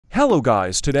Hello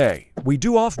guys, today we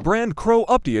do off-brand crow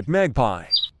update at Magpie.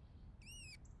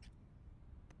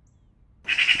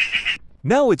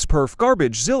 Now it's Perf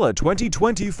Garbagezilla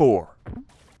 2024.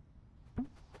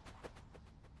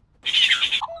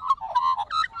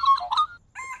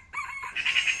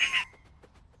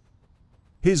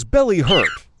 His belly hurt.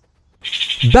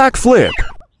 Backflip.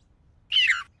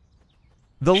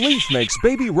 The leaf makes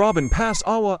baby Robin pass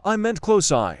I meant close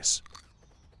eyes.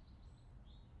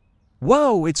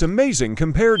 Wow, it's amazing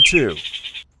compared to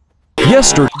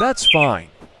yesterday. That's fine.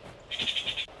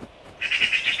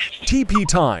 TP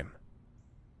time.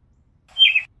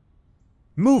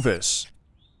 Move us.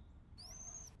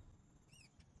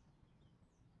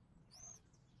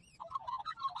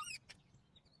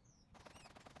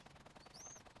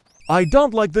 I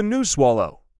don't like the new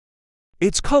swallow.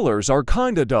 Its colors are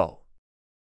kinda dull.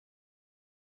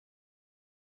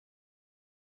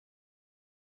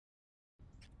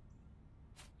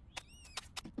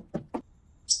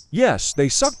 Yes, they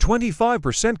sucked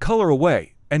 25% color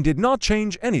away and did not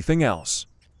change anything else.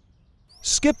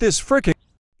 Skip this frickin'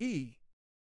 E.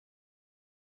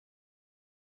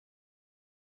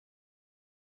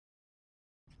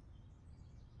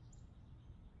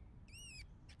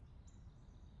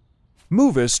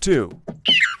 Move us to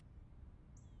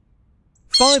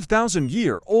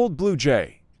 5,000-year-old blue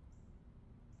jay.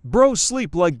 Bro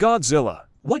sleep like Godzilla.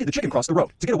 Why did the chicken cross the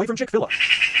road? To get away from Chick-fil-A.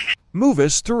 Move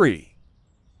us 3.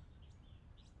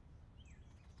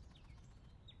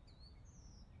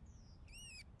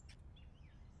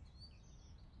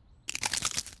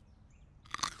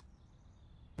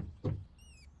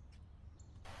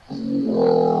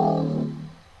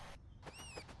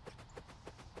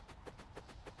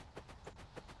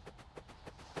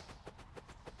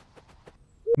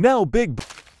 Now big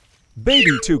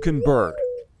baby toucan bird.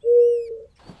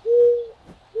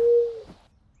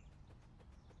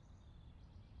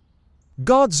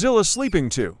 Godzilla sleeping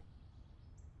too.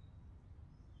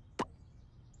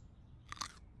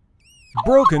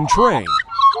 Broken train.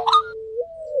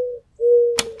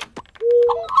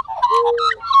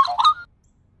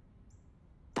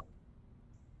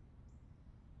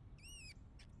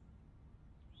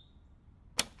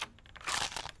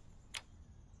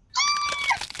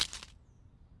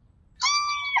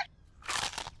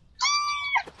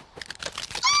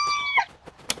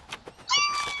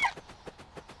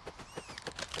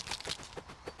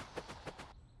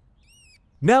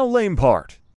 Now lame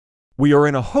part. We are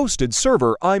in a hosted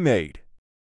server I made.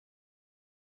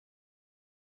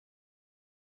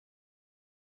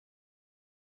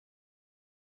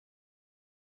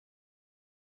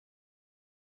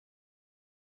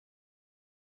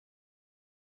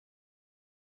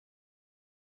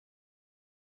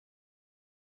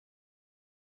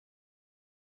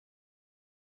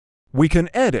 We can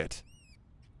edit.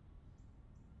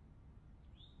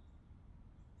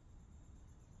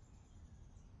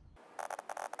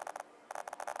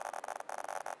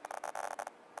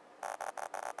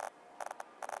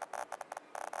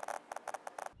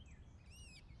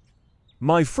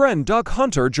 My friend Duck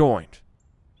Hunter joined.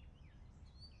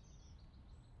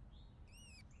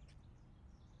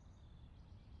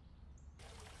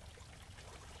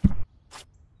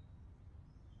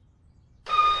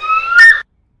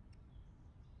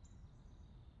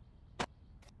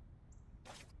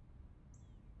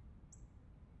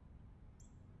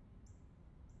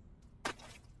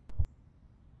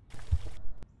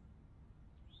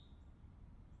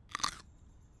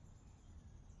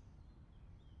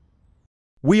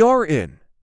 We are in.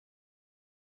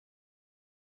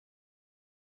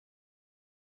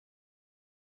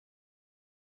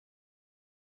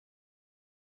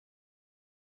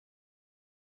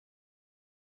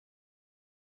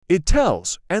 It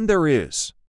tells, and there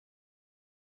is.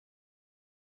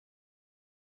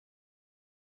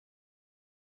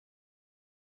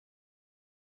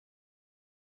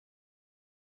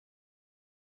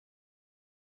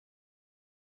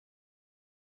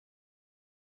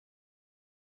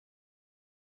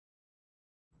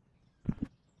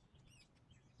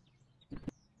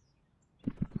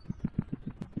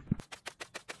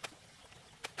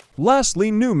 Lastly,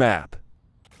 new map.